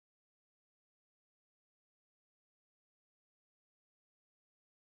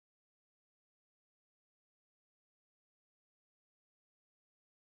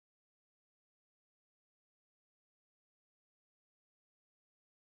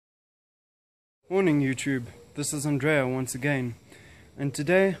Morning YouTube, this is Drea once again, and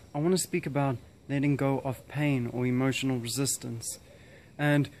today I want to speak about letting go of pain or emotional resistance.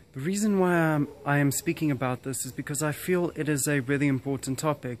 And the reason why I am speaking about this is because I feel it is a really important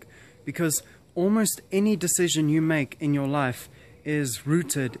topic, because almost any decision you make in your life is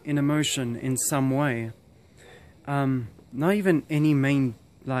rooted in emotion in some way. Not even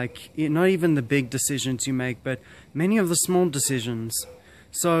not even the big decisions you make, but many of the small decisions.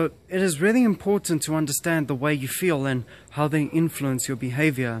 So it is really important to understand the way you feel and how they influence your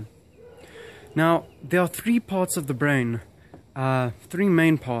behavior. Now, there are three parts of the brain, three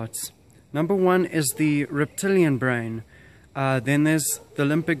main parts. Number one is the reptilian brain. Then there's the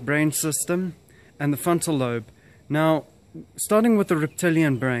limbic brain system and the frontal lobe. Now, starting with the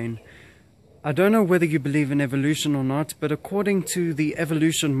reptilian brain, I don't know whether you believe in evolution or not, but according to the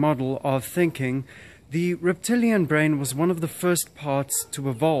evolution model of thinking, the reptilian brain was one of the first parts to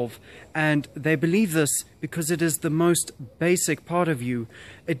evolve, and they believe this because it is the most basic part of you.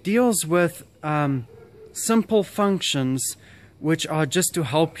 It deals with simple functions which are just to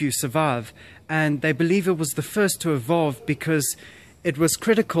help you survive, and they believe it was the first to evolve because it was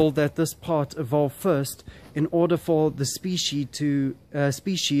critical that this part evolve first in order for the species to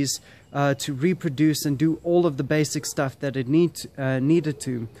reproduce and do all of the basic stuff that it needed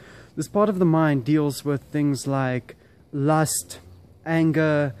to. This part of the mind deals with things like lust,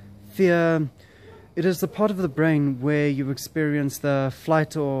 anger, fear. It is the part of the brain where you experience the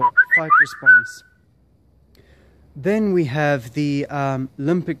flight or fight response. Then we have the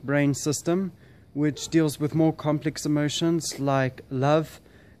limbic brain system, which deals with more complex emotions like love.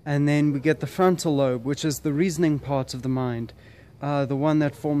 And then we get the frontal lobe, which is the reasoning part of the mind, the one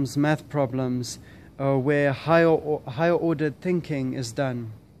that forms math problems, where higher ordered thinking is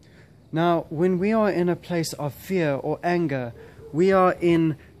done. Now, when we are in a place of fear or anger, we are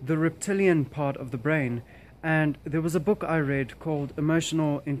in the reptilian part of the brain. And there was a book I read called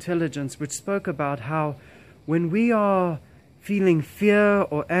Emotional Intelligence, which spoke about how when we are feeling fear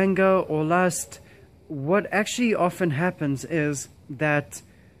or anger or lust, what actually often happens is that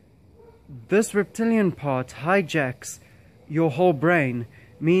this reptilian part hijacks your whole brain,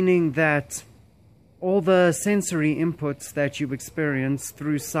 meaning that all the sensory inputs that you experience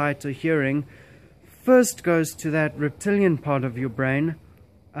through sight or hearing first goes to that reptilian part of your brain,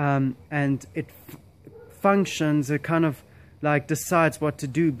 and it functions, it kind of like decides what to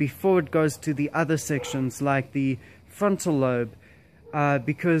do before it goes to the other sections like the frontal lobe,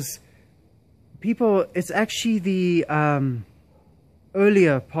 because it's actually the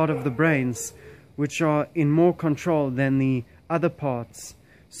earlier part of the brains which are in more control than the other parts.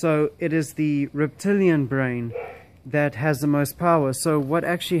 So it is the reptilian brain that has the most power. So what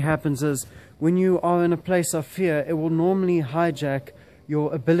actually happens is when you are in a place of fear, it will normally hijack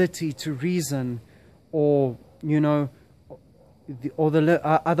your ability to reason, or the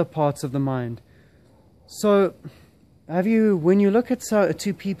other parts of the mind. So when you look at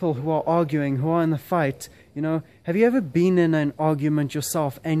two people who are arguing, who are in a fight, have you ever been in an argument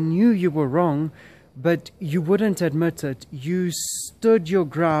yourself and knew you were wrong, but you wouldn't admit it? You stood your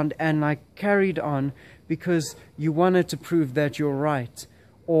ground and carried on because you wanted to prove that you're right.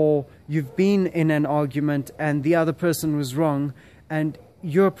 Or you've been in an argument and the other person was wrong and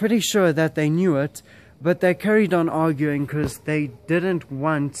you're pretty sure that they knew it, but they carried on arguing because they didn't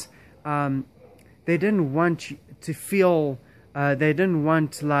want to feel, they didn't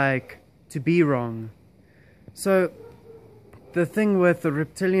want to be wrong. So the thing with the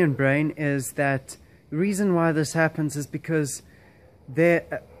reptilian brain is that the reason why this happens is because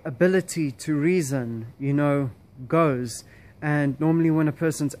their ability to reason, goes. And normally when a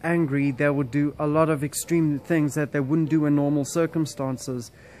person's angry, they will do a lot of extreme things that they wouldn't do in normal circumstances.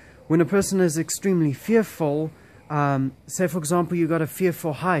 When a person is extremely fearful, say for example you got a fear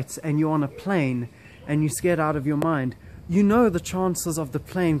for heights and you're on a plane and you're scared out of your mind, the chances of the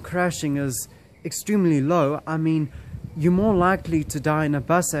plane crashing is extremely low. I mean, you're more likely to die in a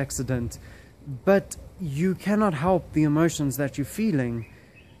bus accident, but you cannot help the emotions that you're feeling.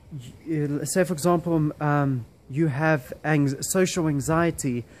 Say for example, you have social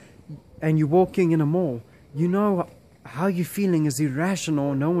anxiety and you're walking in a mall. How you're feeling is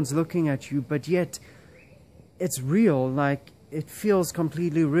irrational, no one's looking at you, but yet it's real, it feels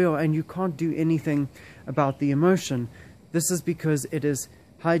completely real, and you can't do anything about the emotion. This is because it is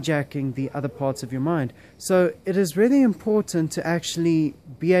hijacking the other parts of your mind. So it is really important to actually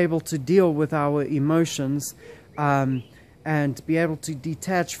be able to deal with our emotions and be able to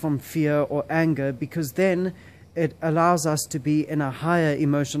detach from fear or anger, because then it allows us to be in a higher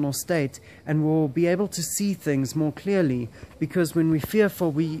emotional state, and we'll be able to see things more clearly, because when we're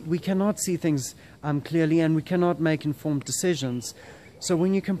fearful, we cannot see things clearly, and we cannot make informed decisions. So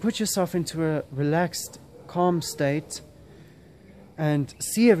when you can put yourself into a relaxed, calm state and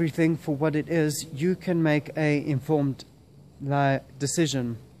see everything for what it is, you can make a informed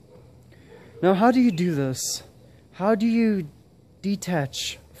decision. Now, how do you do this? How do you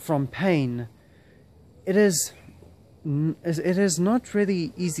detach from pain? It is not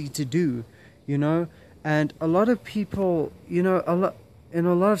really easy to do, you know. And a lot of people, you know, in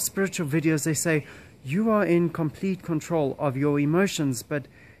a lot of spiritual videos, they say you are in complete control of your emotions, but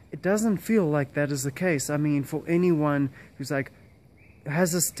it doesn't feel like that is the case. I mean, for anyone who's like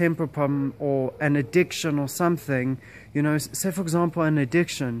has this temper problem or an addiction or something, you know, say for example an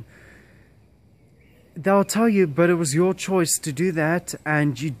addiction, they'll tell you, but it was your choice to do that,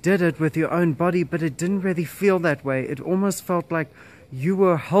 and you did it with your own body, but it didn't really feel that way. It almost felt like you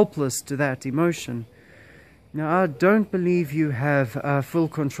were helpless to that emotion. Now, I don't believe you have full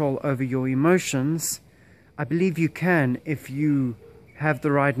control over your emotions. I believe you can if you have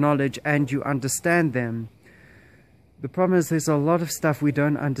the right knowledge and you understand them. The problem is there's a lot of stuff we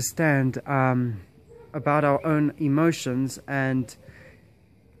don't understand about our own emotions, and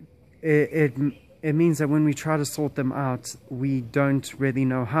it means that when we try to sort them out, we don't really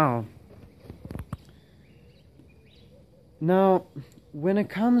know how. Now, when it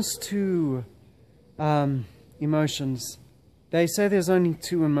comes to emotions, they say there's only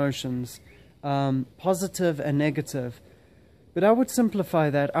two emotions, positive and negative. But I would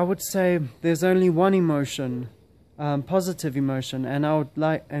simplify that. I would say there's only one emotion, positive emotion,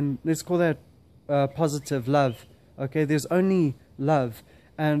 and let's call that positive love. Okay, there's only love.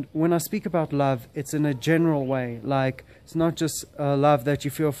 And when I speak about love, it's in a general way. Like, it's not just love that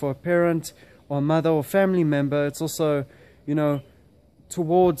you feel for a parent or a mother or family member. It's also, you know,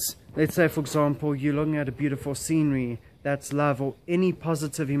 towards, let's say, for example, you're looking at a beautiful scenery. That's love. Or any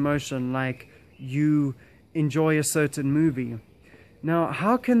positive emotion, like you enjoy a certain movie. Now,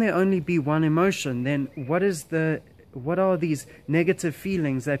 how can there only be one emotion? Then what are these negative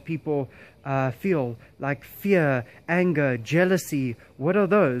feelings that people feel, like fear, anger, jealousy? What are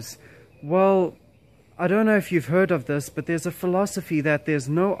those? Well, I don't know if you've heard of this, but there's a philosophy that there's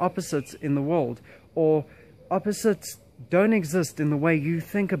no opposites in the world, or opposites don't exist in the way you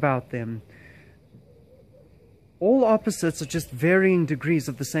think about them. All opposites are just varying degrees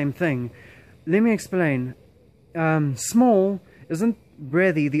of the same thing. Let me explain. Small isn't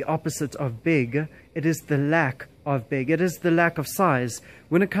really the opposite of big. It is the lack of big. It is the lack of size.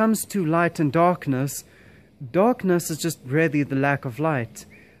 When it comes to light and darkness, darkness is just really the lack of light.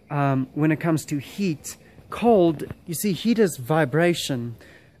 When it comes to heat, cold, you see, heat is vibration.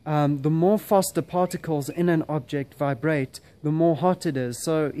 The more faster particles in an object vibrate, the more hot it is.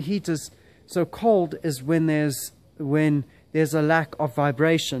 So cold is when there's a lack of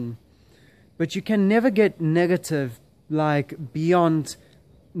vibration. But you can never get negative, like beyond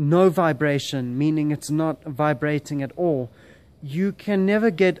no vibration, meaning it's not vibrating at all. You can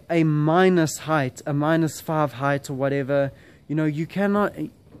never get a minus height, a -5 height or whatever. You know, you cannot,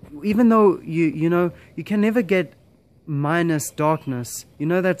 even though you know, you can never get minus darkness. You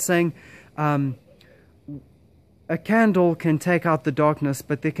know that saying, a candle can take out the darkness,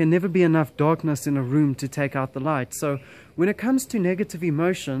 but there can never be enough darkness in a room to take out the light. So when it comes to negative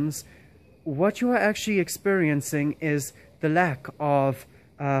emotions, what you are actually experiencing is the lack of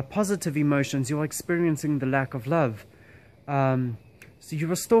positive emotions. You're experiencing the lack of love. So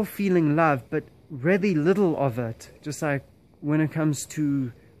you are still feeling love, but really little of it. Just like when it comes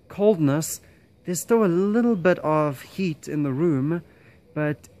to coldness, there's still a little bit of heat in the room,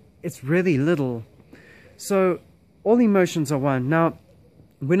 but it's really little. So all emotions are one. Now,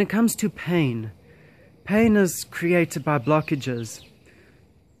 when it comes to pain, pain is created by blockages.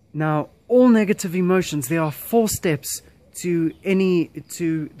 Now, all negative emotions, there are 4 steps to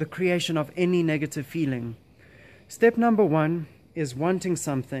the creation of any negative feeling. Step number 1 is wanting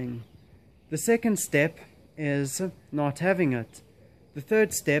something. The second step is not having it. The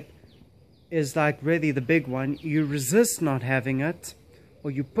third step is like really the big one. You resist not having it,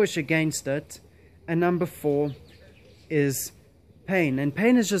 or you push against it. And number 4 is pain. And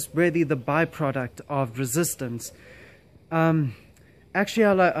pain is just really the byproduct of resistance. Actually,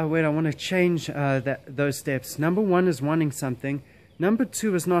 I want to change those steps. Number 1 is wanting something. Number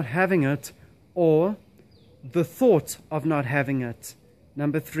 2 is not having it, or the thought of not having it.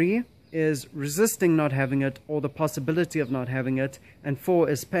 Number 3 is resisting not having it, or the possibility of not having it. And 4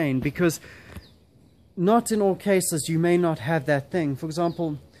 is pain, because not in all cases you may not have that thing. For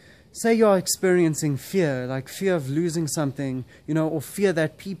example, say you're experiencing fear, like fear of losing something, you know, or fear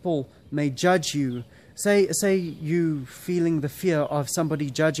that people may judge you. Say you feeling the fear of somebody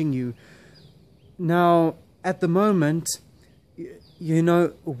judging you. Now, at the moment, you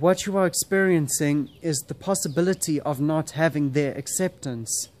know, what you are experiencing is the possibility of not having their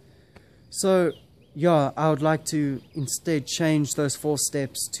acceptance. So, yeah, I would like to instead change those 4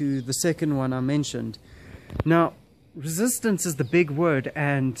 steps to the second one I mentioned. Now, resistance is the big word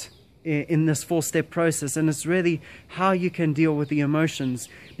and in this 4-step process, and it's really how you can deal with the emotions,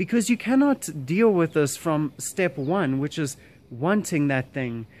 because you cannot deal with this from step 1, which is wanting that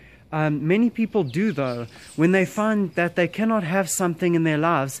thing. Many people do, though. When they find that they cannot have something in their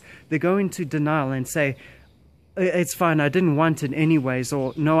lives, they go into denial and say, it's fine, I didn't want it anyways,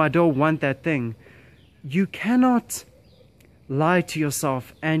 or no, I don't want that thing. You cannot lie to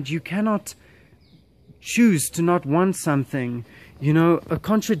yourself, and you cannot choose to not want something. You know,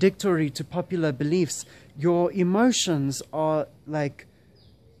 contradictory to popular beliefs, your emotions are like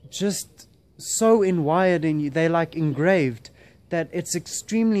just so inwired in you, they're like engraved, that it's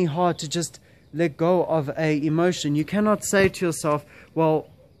extremely hard to just let go of a emotion. You cannot say to yourself, well,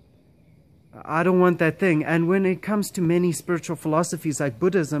 I don't want that thing. And when it comes to many spiritual philosophies like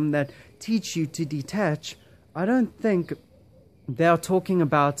Buddhism that teach you to detach, I don't think they are talking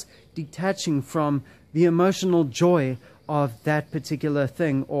about detaching from the emotional joy of that particular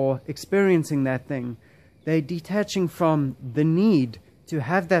thing or experiencing that thing. They're detaching from the need to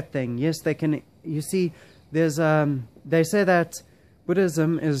have that thing. Yes, they can. You see, there's they say that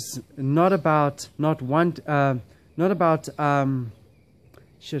Buddhism is not about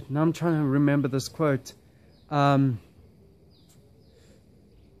shit, now I'm trying to remember this quote. Yeah,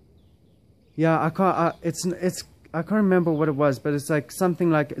 I can't. I can't remember what it was, but it's like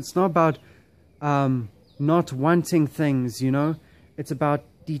something like, it's not about not wanting things, you know. It's about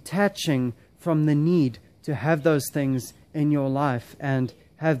detaching from the need to have those things in your life and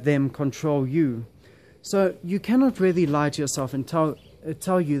have them control you. So you cannot really lie to yourself and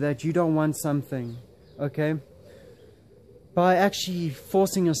tell you that you don't want something, okay? By actually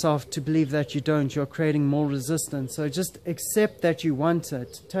forcing yourself to believe that you don't, you're creating more resistance. So just accept that you want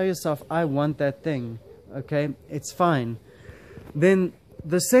it. Tell yourself, I want that thing, okay? It's fine. Then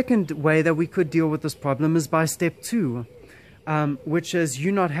the second way that we could deal with this problem is by step 2, which is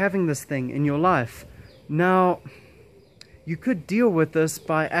you not having this thing in your life. Now, you could deal with this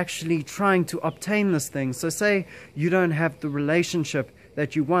by actually trying to obtain this thing. So say you don't have the relationship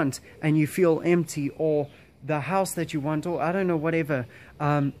that you want and you feel empty, or the house that you want, or I don't know, whatever.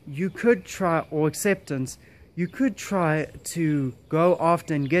 You could try, or acceptance, you could try to go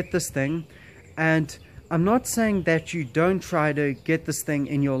after and get this thing. And I'm not saying that you don't try to get this thing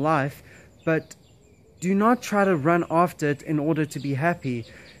in your life, but do not try to run after it in order to be happy,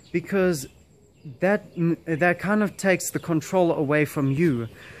 because that kind of takes the control away from you.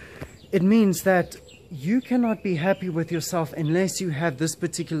 It means that you cannot be happy with yourself unless you have this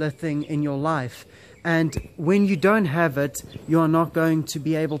particular thing in your life. And when you don't have it, you are not going to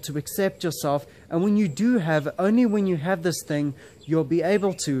be able to accept yourself. And when you do have, only when you have this thing, you'll be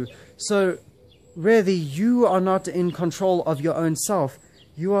able to. So really, you are not in control of your own self.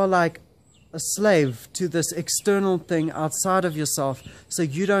 You are like a slave to this external thing outside of yourself. So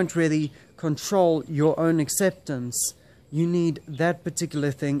you don't really control your own acceptance. You need that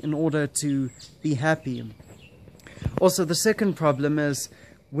particular thing in order to be happy. Also, the second problem is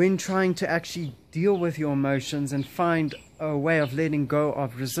when trying to actually deal with your emotions and find a way of letting go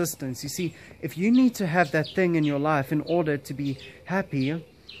of resistance. You see, if you need to have that thing in your life in order to be happy,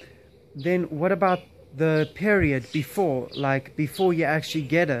 then what about the period before, like before you actually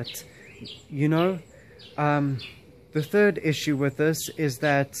get it? You know, the third issue with this is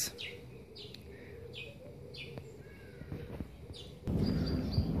that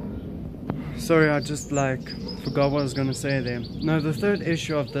sorry, I just forgot what I was going to say there. No, the third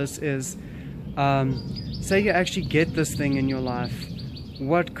issue of this is, say you actually get this thing in your life.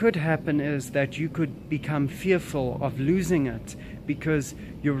 What could happen is that you could become fearful of losing it because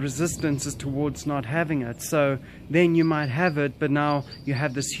your resistance is towards not having it. So then you might have it, but now you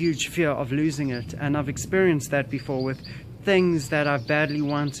have this huge fear of losing it. And I've experienced that before with things that I've badly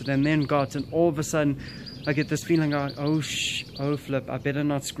wanted and then got, and all of a sudden I get this feeling of, oh flip, I better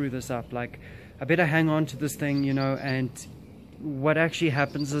not screw this up. Like, I better hang on to this thing, you know. And what actually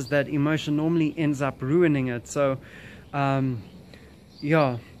happens is that emotion normally ends up ruining it. So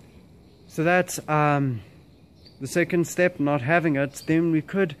yeah, so that's the second step, not having it. Then we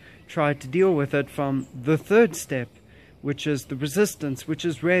could try to deal with it from the third step, which is the resistance, which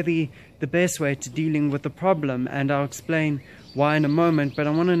is really the best way to dealing with the problem. And I'll explain why in a moment, but I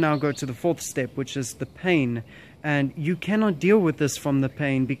want to now go to the fourth step, which is the pain. And you cannot deal with this from the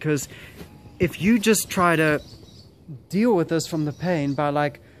pain, because if you just try to deal with this from the pain by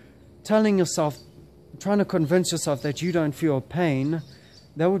like telling yourself, trying to convince yourself that you don't feel pain,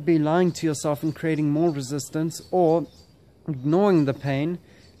 that would be lying to yourself and creating more resistance, or ignoring the pain.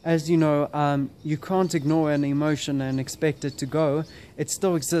 As you know, you can't ignore an emotion and expect it to go. It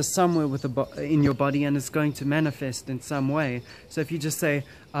still exists somewhere in your body, and it's going to manifest in some way. So if you just say,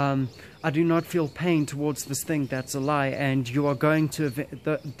 I do not feel pain towards this thing, that's a lie, and you are going to,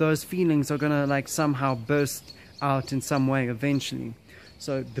 those feelings are going to like somehow burst out in some way eventually.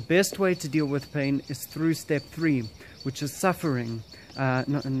 So the best way to deal with pain is through step 3, which is suffering.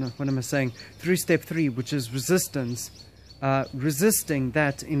 What am I saying? Through step 3, which is resistance. Resisting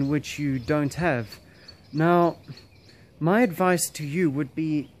that in which you don't have. Now, my advice to you would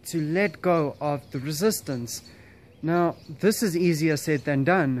be to let go of the resistance. Now, this is easier said than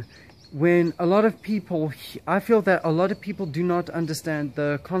done. When a lot of people, I feel that a lot of people do not understand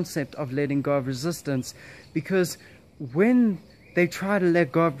the concept of letting go of resistance, because when they try to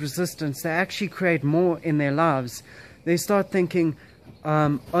let go of resistance, they actually create more in their lives. They start thinking,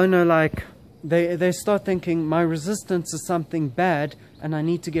 oh no, like, they start thinking my resistance is something bad and I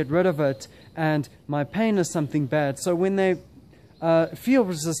need to get rid of it, and my pain is something bad. So when they feel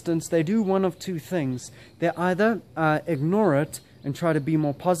resistance, they do one of two things. They either ignore it and try to be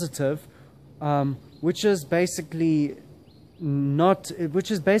more positive, which is basically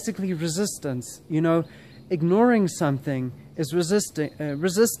resistance. You know, ignoring something is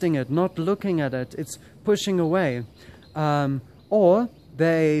resisting it, not looking at it. It's pushing away. Or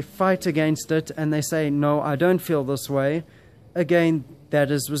they fight against it and they say, no, I don't feel this way. Again,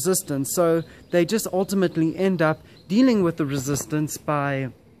 that is resistance. So they just ultimately end up dealing with the resistance by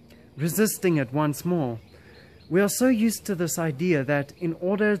resisting it once more. We are so used to this idea that in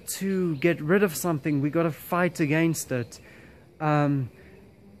order to get rid of something, we got to fight against it. You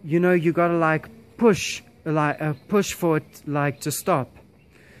know, you got to like push for it like to stop.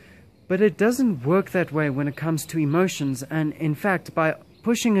 But it doesn't work that way when it comes to emotions, and in fact, by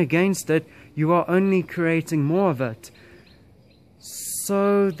pushing against it, you are only creating more of it.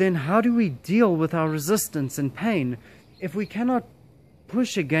 So then how do we deal with our resistance and pain? If we cannot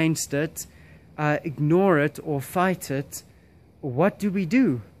push against it, ignore it, or fight it, what do we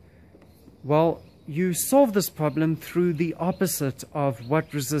do? Well, you solve this problem through the opposite of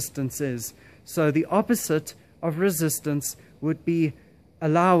what resistance is. So the opposite of resistance would be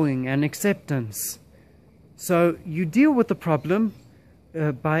allowing and acceptance. So you deal with the problem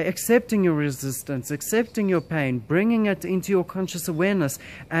by accepting your resistance, accepting your pain, bringing it into your conscious awareness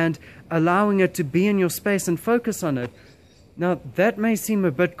and allowing it to be in your space and focus on it. Now that may seem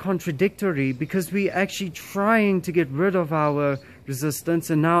a bit contradictory, because we're actually trying to get rid of our resistance,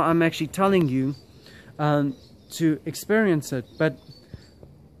 and now I'm actually telling you to experience it. But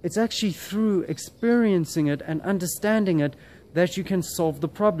it's actually through experiencing it and understanding it that you can solve the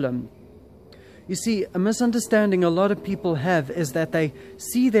problem. You see, a misunderstanding a lot of people have is that they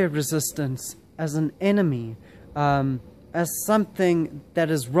see their resistance as an enemy, as something that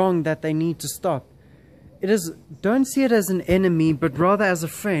is wrong that they need to stop. Don't see it as an enemy, but rather as a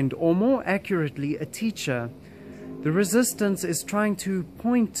friend, or more accurately, a teacher. The resistance is trying to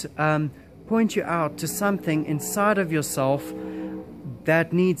point you out to something inside of yourself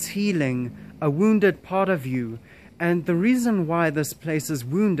that needs healing, a wounded part of you. And the reason why this place is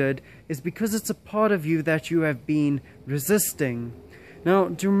wounded is because it's a part of you that you have been resisting. Now,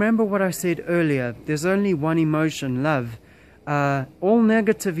 do you remember what I said earlier? There's only one emotion, love. All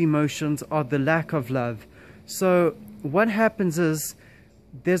negative emotions are the lack of love. So what happens is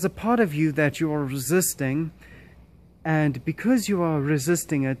there's a part of you that you are resisting, and because you are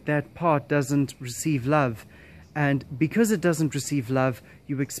resisting it, that part doesn't receive love. And because it doesn't receive love,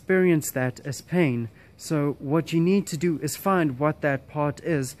 you experience that as pain. So what you need to do is find what that part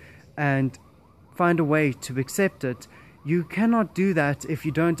is and find a way to accept it. You cannot do that if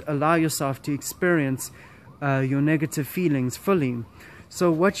you don't allow yourself to experience your negative feelings fully. So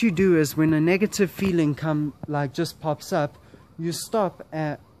what you do is, when a negative feeling just pops up, you stop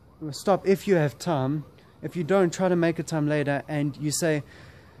if you have time. If you don't, try to make a time later, and you say,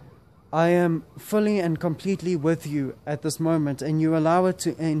 I am fully and completely with you at this moment, and you allow it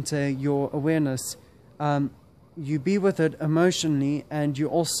to enter your awareness. You be with it emotionally, and you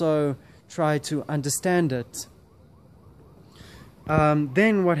also try to understand it.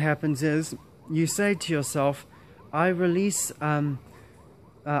 Then what happens is, you say to yourself, I release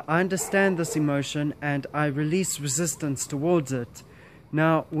I understand this emotion and I release resistance towards it.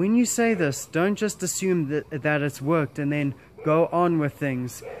 Now, when you say this, don't just assume that it's worked and then go on with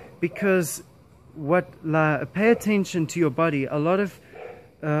things, because pay attention to your body. A lot of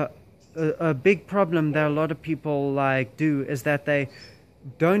a big problem that a lot of people do is that they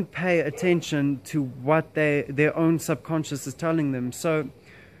don't pay attention to what their own subconscious is telling them. So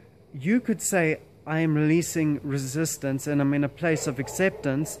you could say, I am releasing resistance and I'm in a place of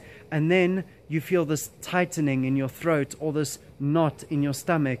acceptance, and then you feel this tightening in your throat or this knot in your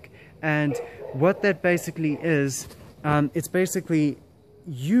stomach. And what that basically is, it's basically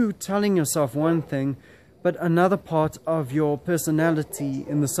you telling yourself one thing, but another part of your personality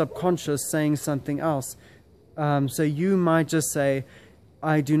in the subconscious saying something else. So you might just say,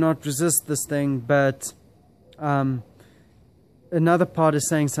 I do not resist this thing, but another part is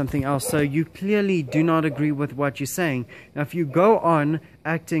saying something else. So you clearly do not agree with what you're saying. Now, if you go on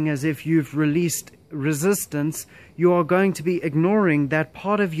acting as if you've released resistance, you are going to be ignoring that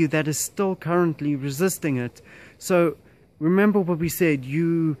part of you that is still currently resisting it. So remember what we said,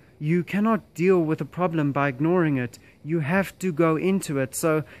 you cannot deal with a problem by ignoring it. You have to go into it.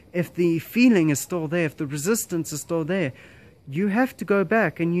 So if the feeling is still there, if the resistance is still there, you have to go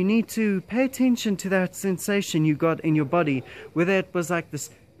back and you need to pay attention to that sensation you got in your body, whether it was like this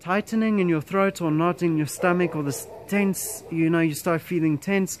tightening in your throat or knot in your stomach, or this tense, you start feeling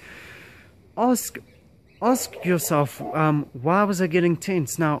tense. Ask yourself, why was I getting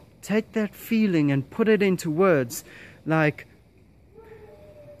tense? Now take that feeling and put it into words. Like,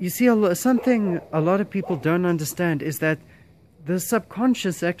 you see, something a lot of people don't understand is that the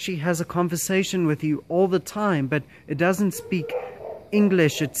subconscious actually has a conversation with you all the time, but it doesn't speak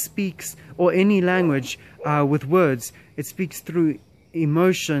English, it speaks, or any language with words. It speaks through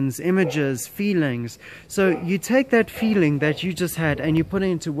emotions, images, feelings. So you take that feeling that you just had and you put it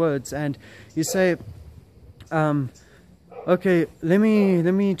into words, and you say, okay, let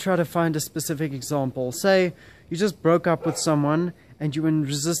me try to find a specific example. Say you just broke up with someone and you're in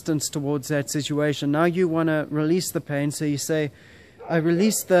resistance towards that situation. Now you want to release the pain, so you say, I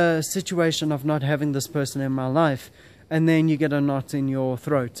release the situation of not having this person in my life. And then you get a knot in your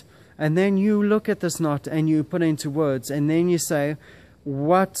throat. And then you look at this knot and you put it into words. And then you say,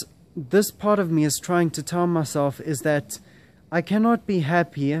 what this part of me is trying to tell myself is that I cannot be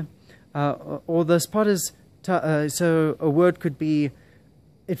happy. Or this part is, so a word could be,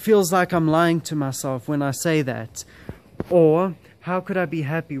 it feels like I'm lying to myself when I say that. Or, how could I be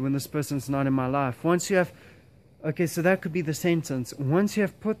happy when this person's not in my life? Once you have, okay, so that could be the sentence. Once you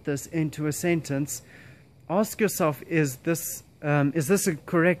have put this into a sentence, ask yourself, is this a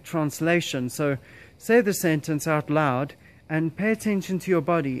correct translation? So say the sentence out loud and pay attention to your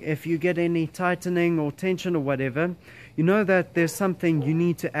body. If you get any tightening or tension or whatever, you know that there's something you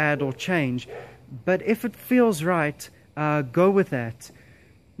need to add or change. But if it feels right, go with that.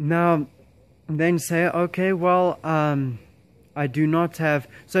 Now, then say, okay, well, I do not have,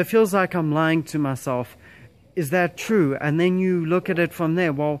 so it feels like I'm lying to myself. Is that true? And then you look at it from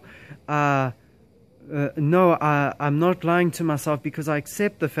there. Well, no, I'm not lying to myself, because I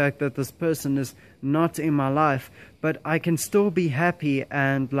accept the fact that this person is not in my life, but I can still be happy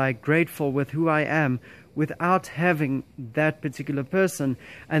and grateful with who I am without having that particular person.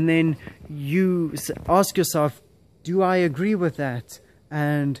 And then you ask yourself, do I agree with that?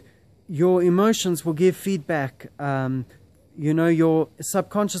 And your emotions will give feedback. Your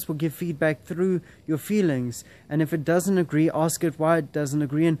subconscious will give feedback through your feelings. And if it doesn't agree, ask it why it doesn't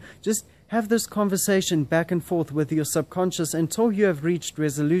agree. And just have this conversation back and forth with your subconscious until you have reached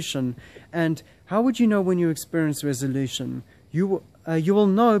resolution. And how would you know when you experience resolution? You will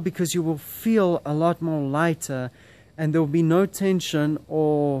know because you will feel a lot more lighter, and there will be no tension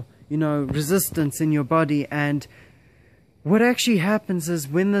or resistance in your body. And what actually happens is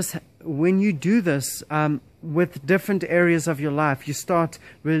when you do this with different areas of your life, you start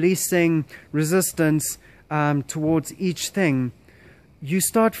releasing resistance towards each thing. You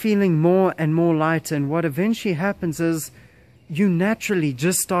start feeling more and more light, and what eventually happens is you naturally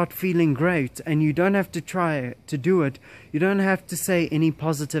just start feeling great, and you don't have to try to do it. You don't have to say any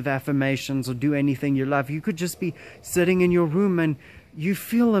positive affirmations or do anything you love. You could just be sitting in your room and you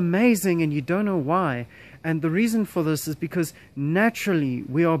feel amazing and you don't know why. And the reason for this is because naturally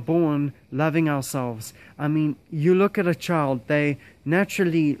we are born loving ourselves. I mean, you look at a child, they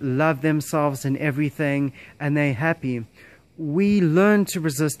naturally love themselves and everything, and they're happy. We learn to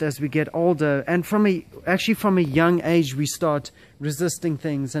resist as we get older, and from a young age we start resisting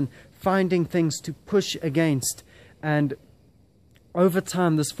things and finding things to push against. And over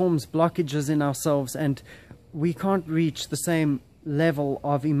time this forms blockages in ourselves, and we can't reach the same level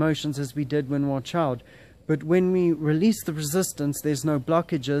of emotions as we did when we were a child. But when we release the resistance, there's no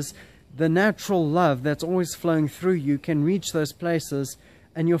blockages. The natural love that's always flowing through you can reach those places,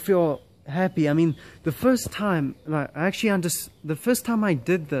 and you'll feel happy. I mean, the first time, like, the first time I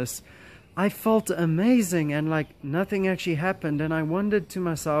did this, I felt amazing, and like nothing actually happened. And I wondered to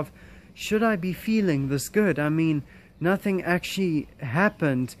myself, should I be feeling this good? I mean, nothing actually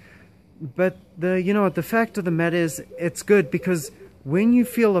happened. But the fact of the matter is, it's good, because when you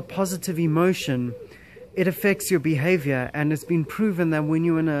feel a positive emotion, it affects your behavior. And it's been proven that when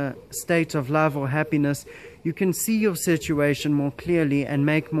you're in a state of love or happiness, you can see your situation more clearly and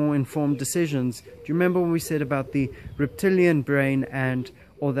make more informed decisions. Do you remember when we said about the reptilian brain,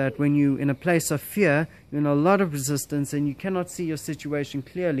 or that when you're in a place of fear, you're in a lot of resistance and you cannot see your situation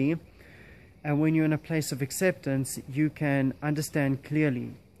clearly, and when you're in a place of acceptance, you can understand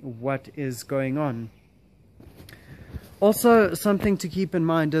clearly what is going on. Also, something to keep in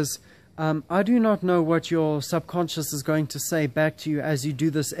mind is, I do not know what your subconscious is going to say back to you as you do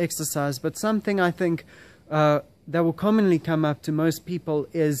this exercise, but something I think that will commonly come up to most people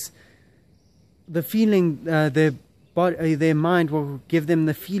is the feeling, their mind will give them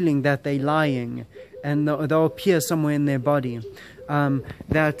the feeling that they're lying, and they'll appear somewhere in their body.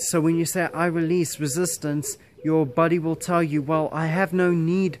 So when you say, I release resistance, your body will tell you, well, I have no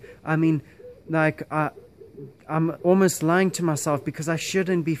need. I mean, like, I'm almost lying to myself, because I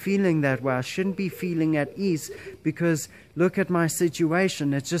shouldn't be feeling that way. I shouldn't be feeling at ease, because look at my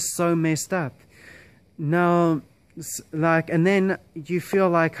situation. It's just so messed up. Now, and then you feel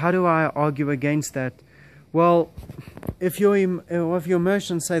like, how do I argue against that? Well, if your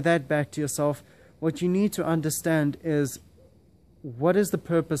emotions say that back to yourself, what you need to understand is, what is the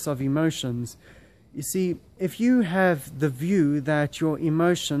purpose of emotions? You see, if you have the view that your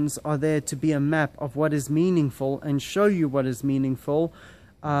emotions are there to be a map of what is meaningful and show you what is meaningful,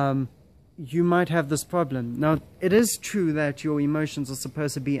 you might have this problem. Now, it is true that your emotions are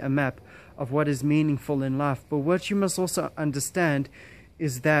supposed to be a map of what is meaningful in life, but what you must also understand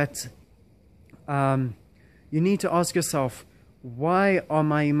is that you need to ask yourself, why are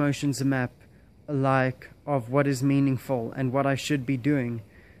my emotions a map of what is meaningful and what I should be doing?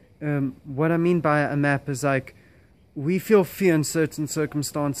 What I mean by a map is, like, we feel fear in certain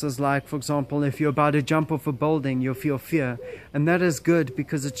circumstances. Like, for example, if you're about to jump off a building, you'll feel fear. And that is good,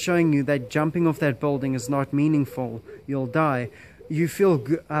 because it's showing you that jumping off that building is not meaningful. You'll die. You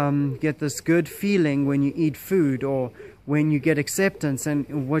get this good feeling when you eat food, or when you get acceptance.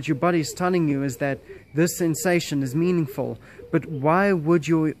 And what your body is telling you is that this sensation is meaningful. But why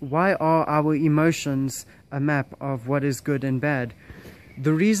are our emotions a map of what is good and bad?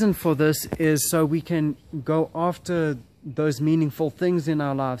 The reason for this is so we can go after those meaningful things in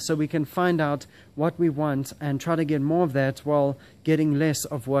our lives, so we can find out what we want and try to get more of that while getting less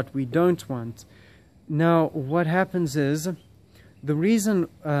of what we don't want. Now, what happens is, the reason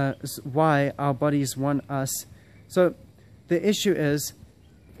why our bodies want us, so the issue is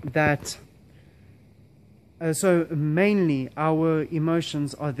that so mainly our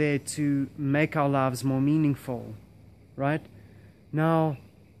emotions are there to make our lives more meaningful, right? Now,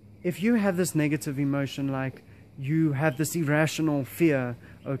 if you have this negative emotion, like you have this irrational fear,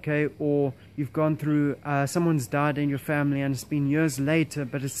 okay, or you've gone through, someone's died in your family and it's been years later,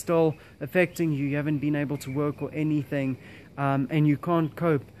 but it's still affecting you, you haven't been able to work or anything, and you can't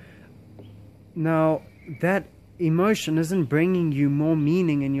cope. Now, that emotion isn't bringing you more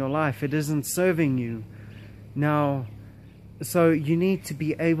meaning in your life. It isn't serving you. Now, so you need to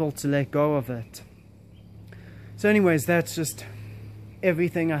be able to let go of it. So anyways, that's just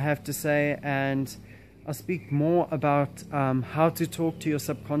everything I have to say, and I'll speak more about how to talk to your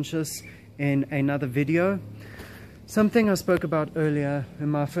subconscious in another video. Something I spoke about earlier in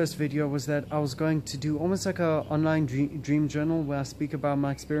my first video was that I was going to do almost like an online dream journal where I speak about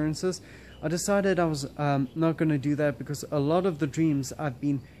my experiences. I decided I was not going to do that, because a lot of the dreams I've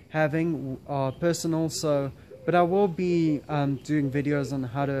been having are personal, but I will be doing videos on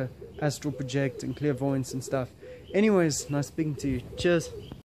how to astral project and clairvoyance and stuff. Anyways, nice speaking to you. Cheers.